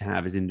we need to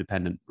have is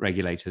independent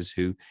regulators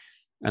who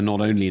are not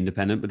only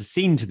independent, but are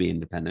seen to be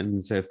independent.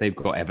 And so if they've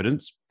got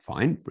evidence,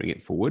 fine, bring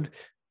it forward,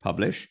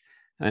 publish.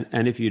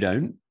 And if you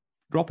don't,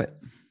 drop it.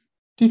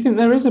 Do you think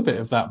there is a bit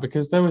of that?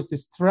 Because there was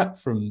this threat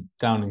from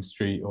Downing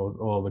Street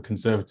or the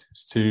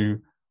Conservatives to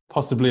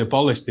possibly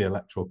abolish the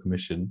Electoral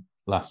Commission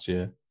last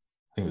year.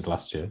 I think it was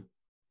last year.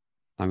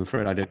 I'm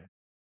afraid I did.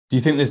 Do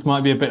you think this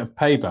might be a bit of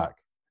payback?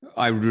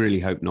 I really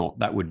hope not.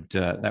 That would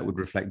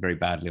reflect very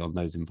badly on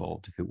those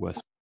involved if it were.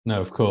 No,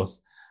 of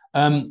course.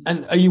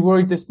 And are you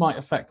worried this might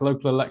affect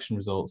local election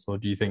results, or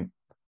do you think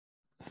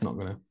it's not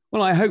going to?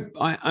 Well, I hope.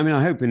 I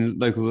hope in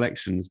local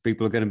elections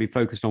people are going to be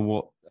focused on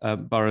what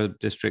borough,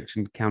 district,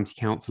 and county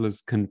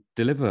councillors can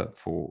deliver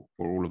for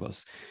all of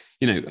us.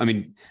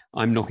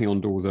 I'm knocking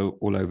on doors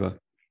all over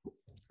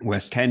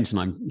West Kent, and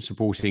I'm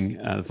supporting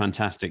the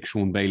fantastic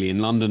Sean Bailey in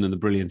London and the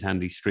brilliant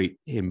Andy Street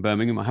in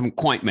Birmingham. I haven't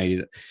quite made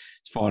it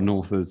as far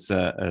north as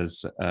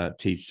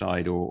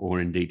Teesside or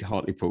indeed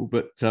Hartlepool,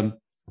 but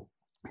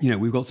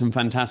we've got some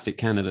fantastic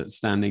candidates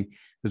standing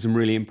for some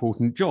really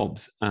important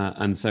jobs,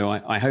 and so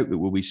I hope that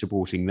we'll be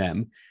supporting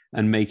them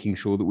and making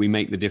sure that we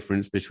make the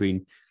difference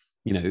between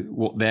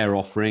what they're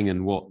offering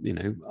and what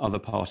other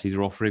parties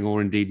are offering,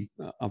 or indeed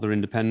other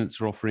independents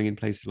are offering in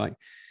places like.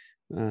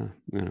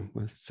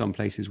 Some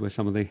places where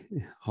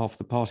half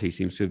the party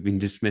seems to have been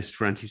dismissed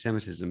for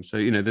anti-Semitism. So,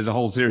 there's a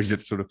whole series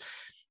of sort of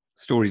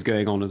stories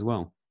going on as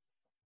well.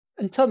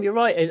 And Tom, you're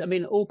right. I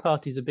mean, all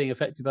parties are being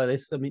affected by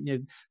this. I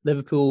mean,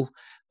 Liverpool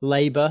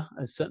Labour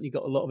has certainly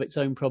got a lot of its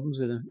own problems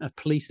with a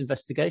police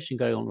investigation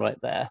going on right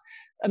there.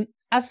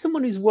 As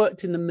someone who's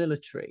worked in the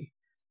military,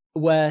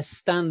 where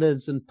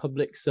standards and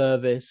public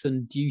service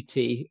and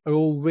duty are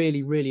all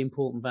really, really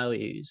important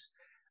values,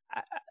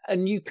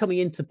 and you coming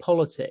into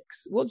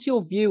politics, what's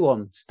your view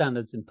on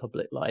standards in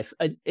public life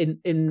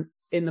in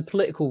the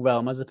political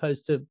realm as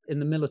opposed to in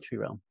the military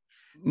realm?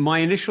 My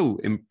initial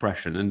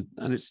impression,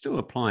 and it still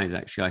applies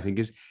actually, I think,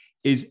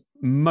 is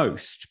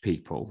most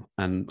people,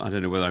 and I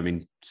don't know whether I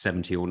mean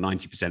 70 or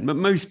 90%, but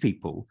most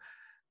people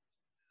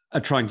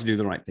are trying to do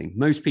the right thing.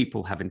 Most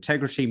people have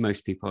integrity.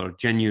 Most people are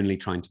genuinely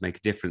trying to make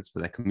a difference for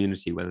their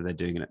community, whether they're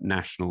doing it at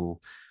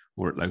national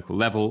or at local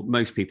level.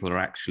 Most people are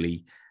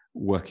actually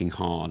working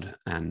hard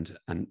and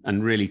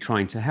really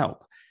trying to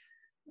help.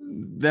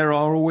 There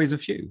are always a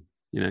few,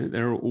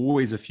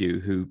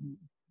 who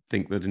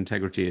think that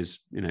integrity is,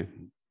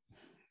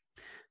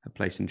 a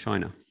place in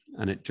China.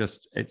 And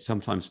it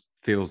sometimes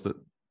feels that,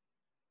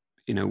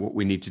 what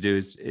we need to do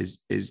is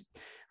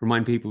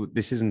remind people that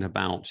this isn't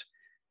about,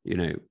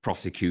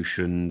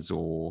 prosecutions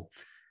or,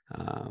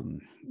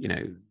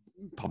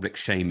 public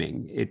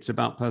shaming. It's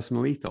about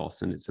personal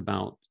ethos, and it's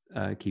about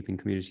keeping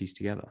communities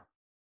together.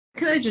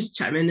 Can I just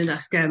chime in and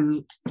ask, I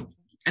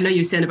know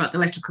you were saying about the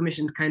Electoral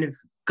Commission's kind of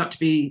got to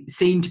be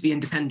seen to be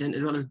independent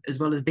as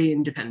well as be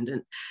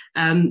independent.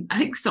 I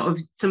think sort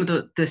of some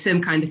of the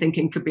same kind of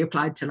thinking could be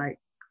applied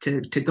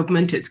to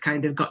government. It's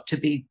kind of got to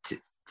be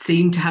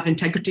seen to have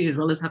integrity as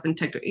well as have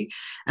integrity.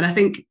 And I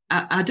think,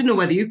 I don't know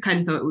whether you kind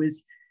of thought it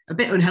was a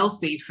bit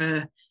unhealthy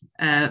for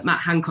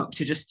Matt Hancock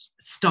to just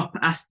stop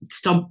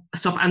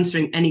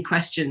answering any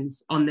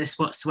questions on this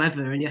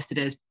whatsoever in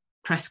yesterday's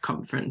press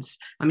conference.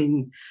 I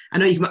mean, I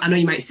know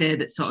you might say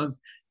that sort of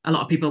a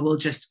lot of people will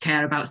just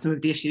care about some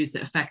of the issues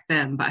that affect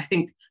them, but I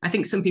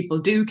think some people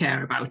do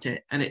care about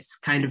it, and it's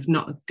kind of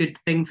not a good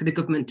thing for the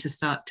government to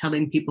start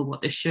telling people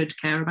what they should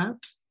care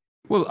about.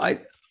 Well,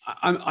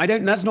 I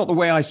don't. That's not the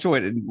way I saw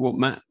it. What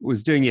Matt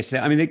was doing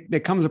yesterday. I mean, there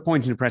comes a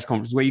point in a press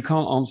conference where you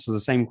can't answer the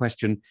same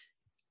question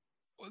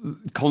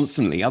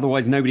constantly.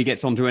 Otherwise, nobody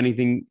gets onto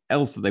anything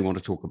else that they want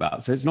to talk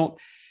about. So it's not,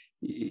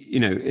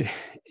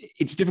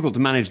 it's difficult to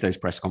manage those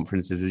press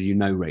conferences, as you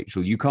know,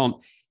 Rachel. You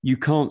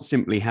can't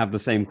simply have the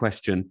same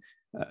question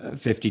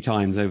 50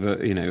 times over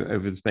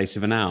the space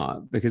of an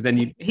hour, because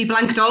then he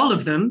blanked all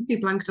of them.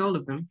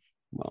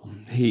 Well,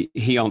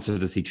 he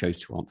answered as he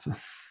chose to answer.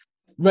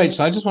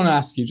 Rachel, I just want to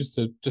ask you, just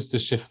to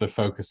shift the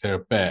focus here a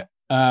bit.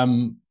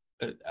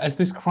 Has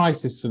this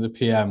crisis for the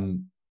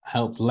PM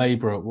helped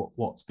Labour at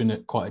what's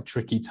been quite a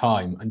tricky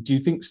time? And do you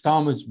think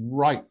Starmer's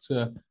right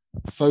to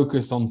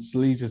focus on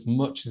Sleaze as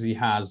much as he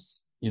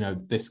has,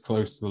 this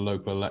close to the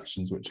local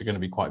elections, which are going to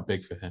be quite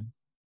big for him?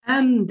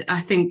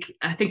 I think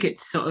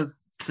it's sort of,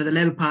 for the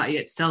Labour Party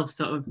itself,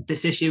 sort of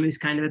this issue is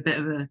kind of a bit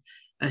of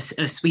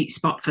a sweet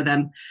spot for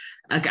them.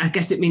 I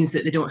guess it means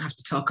that they don't have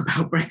to talk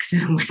about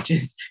Brexit,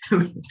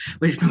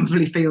 which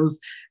probably feels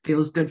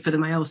good for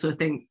them. I also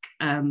think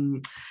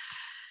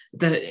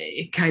that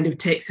it kind of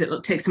takes some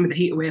of the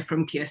heat away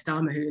from Keir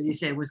Starmer, who, as you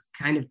say, was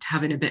kind of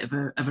having a bit of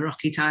a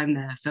rocky time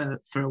there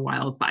for a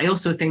while. But I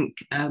also think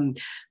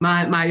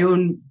my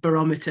own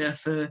barometer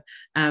for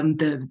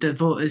the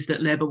voters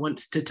that Labour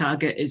wants to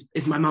target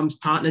is my mum's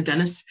partner,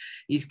 Dennis.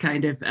 He's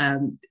kind of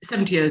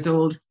 70 years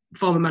old,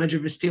 former manager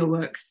of a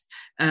steelworks,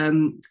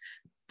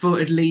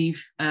 voted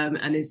Leave,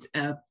 and is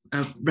a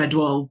Red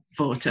Wall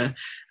voter.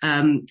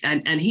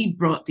 And he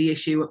brought the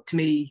issue up to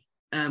me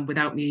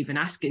without me even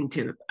asking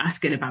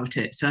about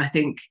it. So I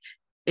think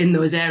in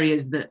those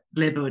areas that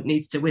Labour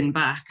needs to win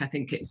back, I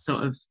think it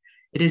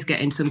is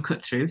getting some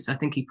cut through. So I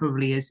think he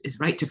probably is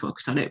right to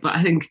focus on it. But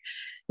I think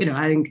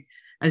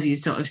as you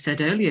sort of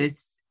said earlier,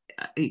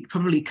 he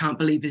probably can't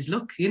believe his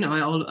luck.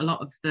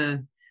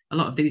 A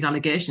lot of these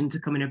allegations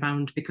are coming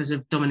around because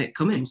of Dominic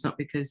Cummings,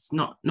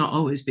 not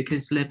always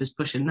because Labour's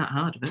pushing that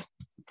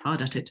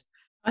hard at it.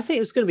 I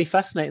think it's going to be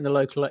fascinating, the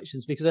local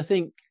elections, because I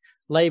think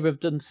Labour have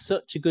done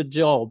such a good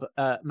job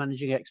at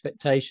managing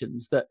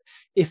expectations that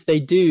if they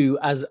do,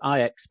 as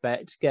I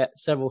expect, get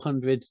several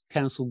hundred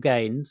council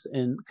gains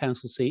in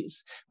council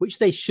seats, which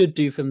they should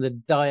do from the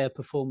dire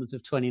performance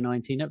of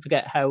 2019. Don't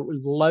forget how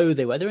low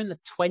they were. They're in the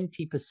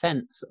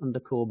 20% under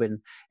Corbyn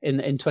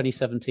in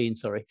 2017,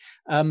 sorry.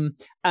 And,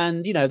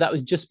 that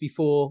was just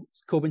before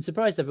Corbyn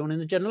surprised everyone in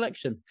the general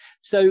election.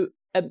 So,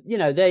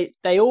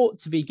 they ought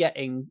to be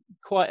getting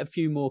quite a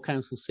few more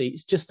council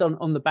seats just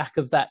on the back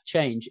of that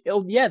change.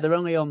 They're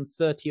only on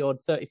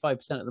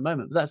 35% at the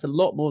moment, but that's a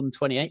lot more than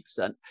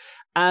 28%.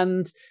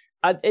 And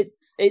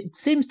it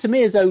seems to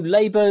me as though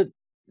Labour,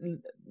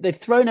 they've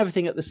thrown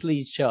everything at the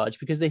Sleaze charge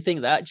because they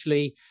think that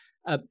actually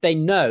they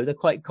know, they're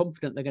quite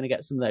confident they're going to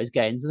get some of those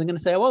gains. And they're going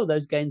to say,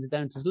 those gains are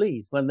down to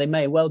Sleaze, when they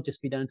may well just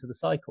be down to the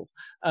cycle.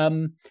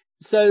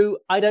 So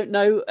I don't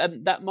know.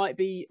 That might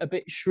be a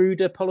bit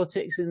shrewder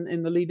politics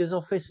in the leader's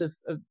office of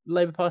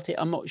Labour Party.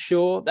 I'm not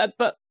sure.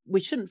 But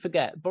we shouldn't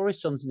forget, Boris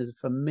Johnson is a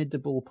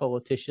formidable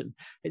politician.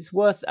 It's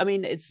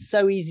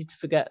so easy to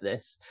forget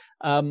this,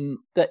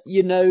 that,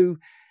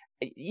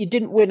 you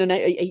didn't win an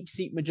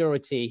 8-seat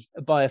majority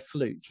by a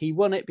fluke. He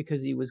won it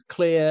because he was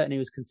clear and he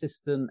was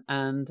consistent.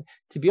 And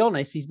to be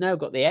honest, he's now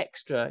got the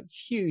extra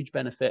huge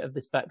benefit of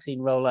this vaccine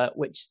rollout,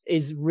 which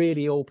is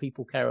really all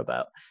people care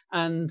about.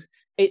 And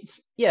it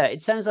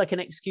sounds like an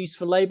excuse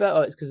for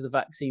Labour. It's because of the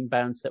vaccine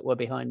bounce that we're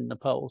behind in the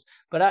polls.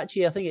 But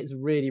actually, I think it's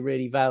really,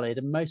 really valid.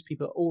 And most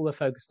people, all they're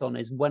focused on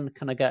is, when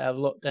can I get out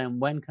of lockdown?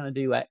 When can I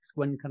do X?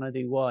 When can I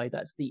do Y?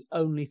 That's the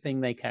only thing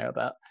they care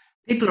about.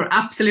 People are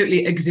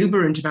absolutely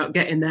exuberant about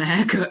getting their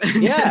haircut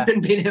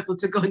and being able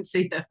to go and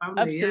see their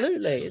family.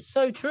 Absolutely. Yeah. It's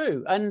so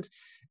true. And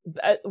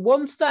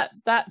once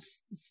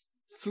that's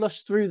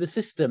flushed through the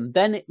system,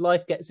 then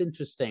life gets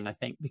interesting, I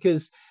think,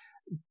 because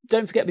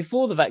don't forget,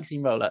 before the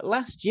vaccine rollout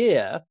last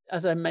year,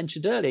 as I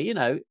mentioned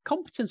earlier,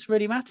 competence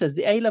really matters.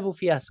 The A-level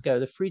fiasco,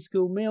 the free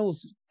school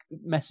meals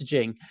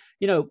messaging,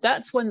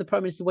 that's when the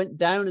Prime Minister went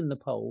down in the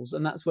polls,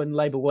 and that's when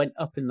Labour went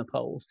up in the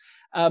polls.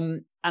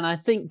 And I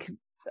think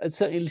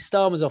certainly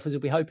Starmer's office will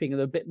be hoping that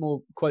a bit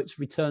more, quotes,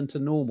 return to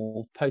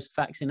normal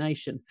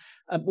post-vaccination.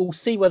 We'll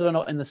see whether or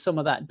not in the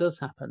summer that does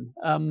happen.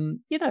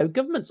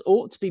 Governments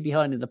ought to be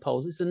behind in the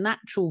polls. It's a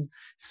natural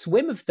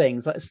swim of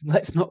things.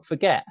 Let's not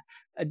forget.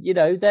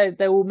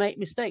 They will make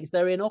mistakes.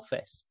 They're in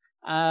office.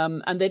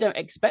 And they don't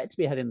expect to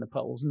be ahead in the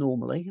polls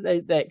normally.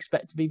 They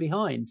expect to be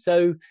behind.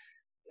 So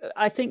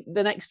I think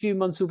the next few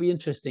months will be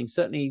interesting,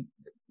 certainly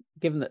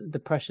given that the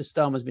pressure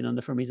Starmer's been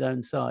under from his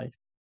own side.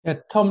 Yeah,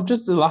 Tom,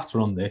 just the last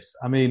one on this.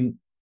 I mean,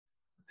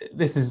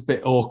 this is a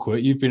bit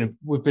awkward. We've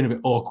been a bit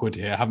awkward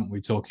here, haven't we,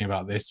 talking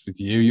about this with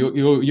you?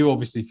 You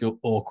obviously feel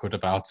awkward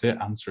about it,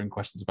 answering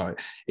questions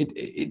about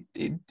it.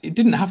 It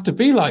didn't have to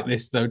be like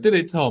this, though, did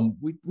it, Tom?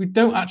 We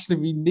don't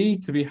actually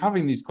need to be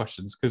having these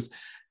questions, because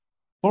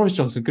Boris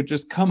Johnson could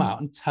just come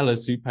out and tell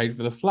us who paid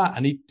for the flat,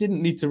 and he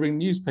didn't need to ring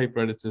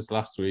newspaper editors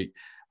last week,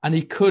 and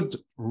he could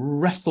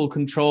wrestle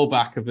control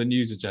back of the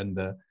news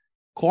agenda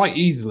quite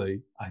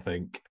easily, I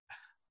think.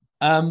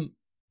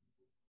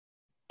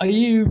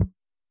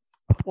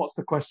 What's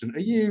the question? Are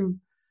you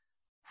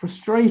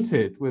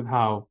frustrated with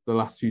how the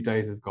last few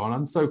days have gone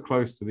and so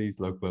close to these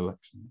local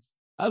elections?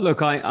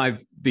 Look,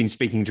 I've been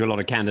speaking to a lot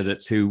of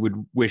candidates who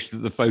would wish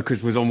that the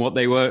focus was on what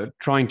they were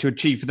trying to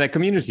achieve for their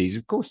communities.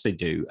 Of course they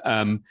do.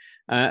 And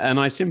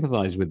I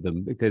sympathise with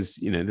them because,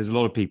 there's a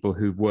lot of people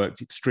who've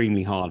worked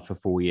extremely hard for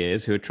 4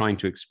 years who are trying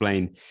to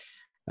explain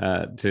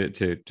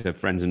to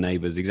friends and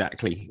neighbours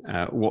exactly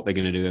what they're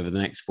going to do over the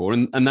next 4.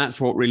 And that's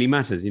what really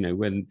matters,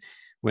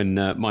 when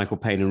Michael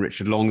Payne and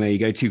Richard Long, there you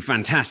go, 2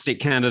 fantastic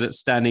candidates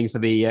standing for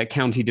the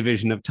county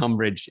division of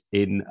Tunbridge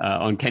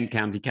on Kent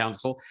County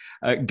Council,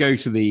 go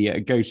to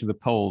the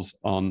polls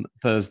on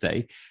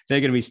Thursday. They're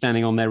going to be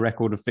standing on their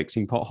record of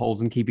fixing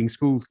potholes and keeping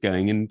schools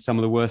going in some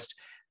of the worst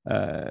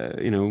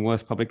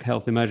public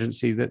health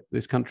emergencies that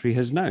this country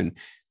has known.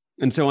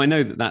 And so I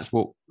know that that's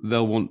what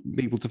they'll want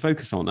people to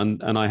focus on,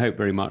 and I hope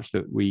very much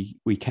that we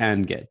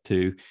can get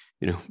to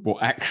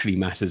what actually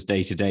matters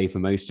day to day for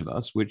most of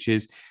us, which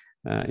is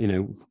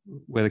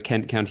whether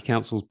Kent County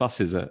Council's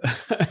buses are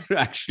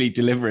actually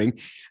delivering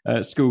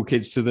school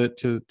kids to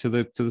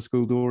the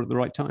school door at the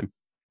right time.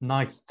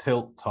 Nice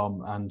tilt,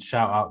 Tom, and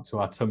shout out to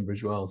our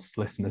Tunbridge Wells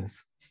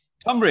listeners.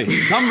 Tunbridge,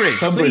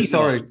 please,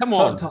 sorry, come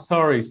on.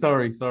 Sorry.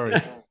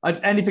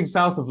 Anything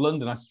south of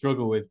London, I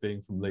struggle with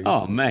being from Leeds.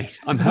 Oh, mate,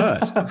 I'm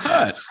hurt.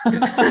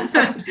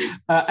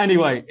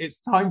 Anyway, it's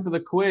time for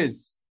the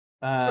quiz.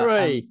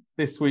 Hooray!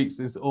 This week's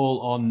is all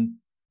on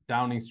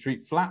Downing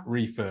Street flat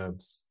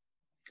refurbs.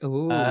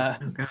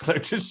 So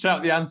just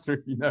shout the answer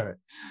if you know it.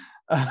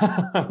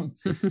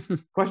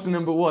 Question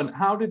number 1.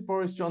 How did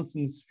Boris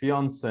Johnson's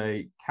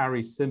fiancée,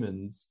 Carrie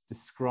Symonds,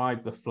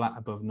 describe the flat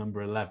above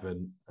number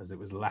 11 as it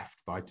was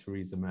left by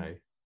Theresa May?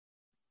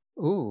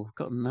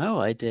 Got no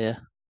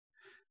idea.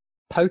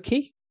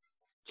 Pokey?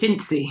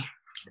 Chintzy.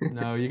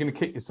 No, you're going to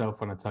kick yourself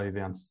when I tell you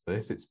the answer to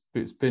this.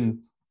 It's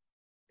been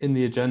in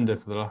the agenda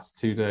for the last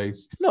 2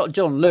 days. It's not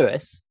John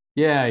Lewis.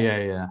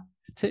 Yeah.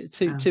 It's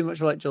too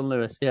much like John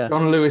Lewis, yeah.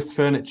 John Lewis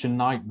furniture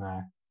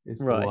nightmare is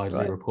the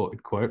widely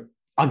reported quote.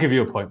 I'll give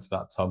you a point for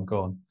that, Tom.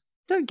 Go on.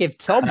 Don't give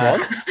Tom one.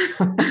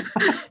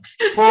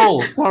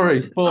 Paul,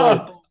 sorry,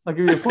 Paul. I'll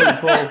give you a point,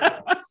 Paul.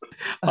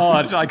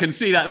 I can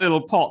see that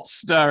little pot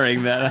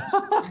stirring there.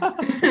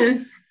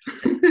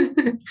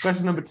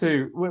 Question number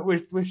 2.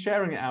 We're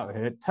sharing it out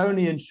here.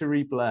 Tony and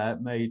Cherie Blair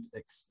made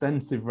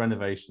extensive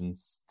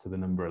renovations to the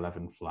number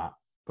 11 flat.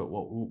 But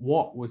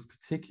what was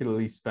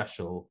particularly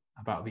special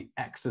about the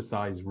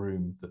exercise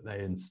room that they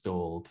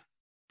installed?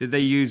 Did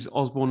they use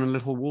Osborne and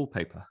Little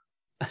wallpaper?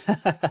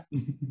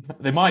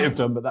 They might have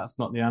done, but that's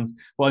not the answer.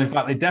 Well, in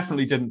fact, they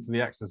definitely didn't for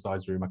the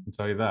exercise room, I can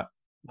tell you that.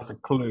 That's a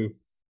clue.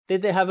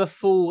 Did they have a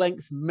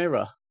full-length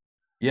mirror?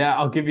 Yeah,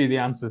 I'll give you the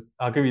answer.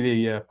 I'll give you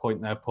the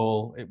point there,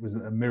 Paul. It was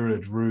a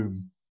mirrored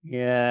room.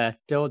 Yeah,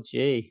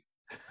 dodgy.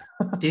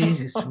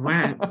 Jesus,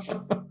 rats.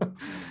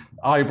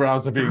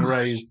 Eyebrows are being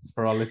raised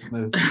for our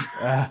listeners.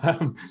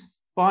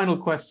 Final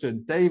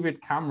question. David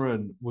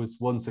Cameron was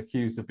once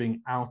accused of being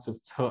out of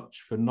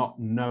touch for not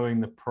knowing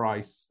the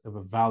price of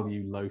a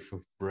value loaf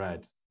of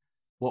bread.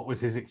 What was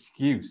his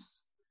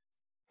excuse?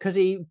 Because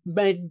he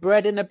made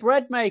bread in a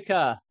bread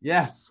maker.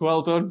 Yes,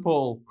 well done,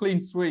 Paul. Clean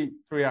sweep,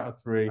 3 out of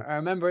 3. I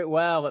remember it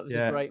well. That was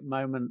a great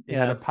moment. He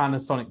had a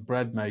Panasonic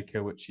bread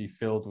maker, which he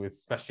filled with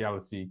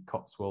speciality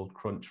Cotswold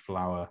crunch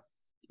flour.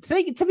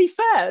 To be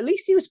fair, at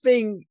least he was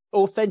being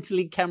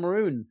authentically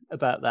Cameroon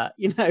about that.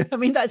 I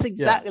mean, that's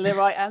exactly the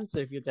right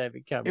answer if you're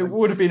David Cameron. It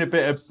would have been a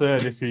bit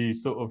absurd if he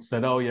sort of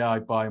said, "Oh yeah, I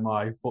buy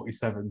my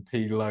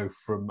 47p loaf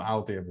from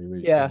Aldi every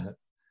week." Yeah,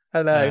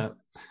 I know.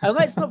 And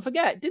let's not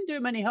forget, it didn't do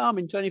him any harm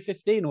in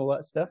 2015, all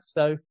that stuff.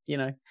 So,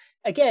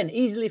 again,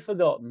 easily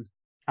forgotten.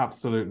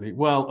 Absolutely.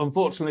 Well,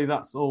 unfortunately,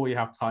 that's all we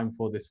have time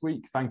for this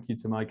week. Thank you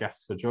to my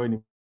guests for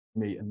joining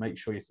me, and make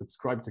sure you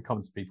subscribe to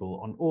Comments People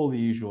on all the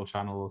usual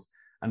channels.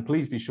 And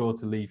please be sure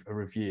to leave a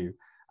review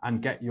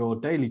and get your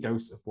daily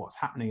dose of what's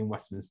happening in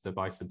Westminster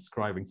by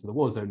subscribing to the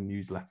Warzone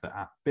newsletter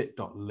at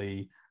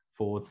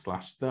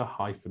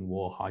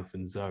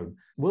bit.ly/the-war-zone.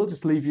 We'll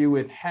just leave you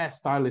with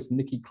hairstylist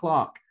Nicky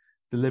Clark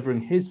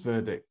delivering his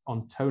verdict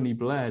on Tony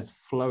Blair's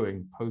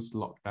flowing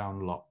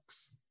post-lockdown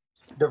locks.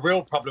 The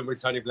real problem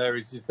with Tony Blair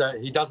is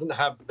that he doesn't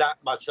have that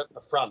much at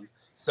the front.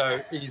 So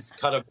he's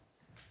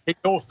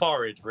all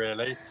forehead,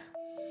 really.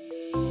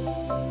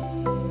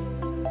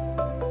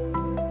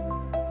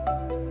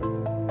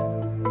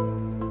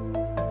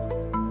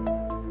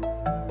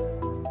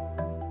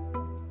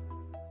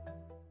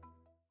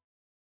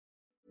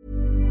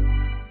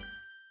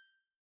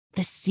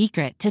 The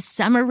secret to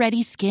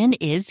summer-ready skin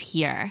is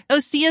here.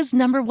 Osea's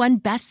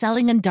 #1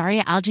 best-selling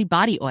Undaria Algae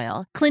Body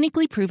Oil,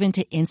 clinically proven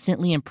to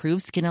instantly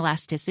improve skin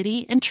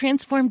elasticity and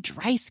transform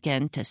dry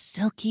skin to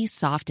silky,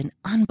 soft, and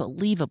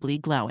unbelievably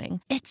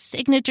glowing. Its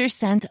signature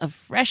scent of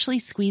freshly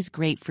squeezed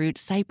grapefruit,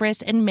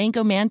 cypress, and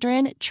mango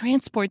mandarin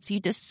transports you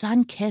to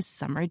sun-kissed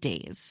summer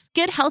days.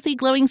 Get healthy,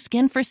 glowing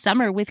skin for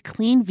summer with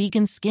clean,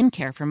 vegan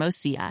skincare from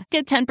Osea.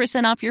 Get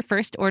 10% off your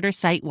first order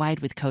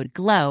site-wide with code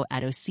GLOW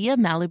at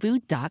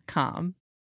OseaMalibu.com.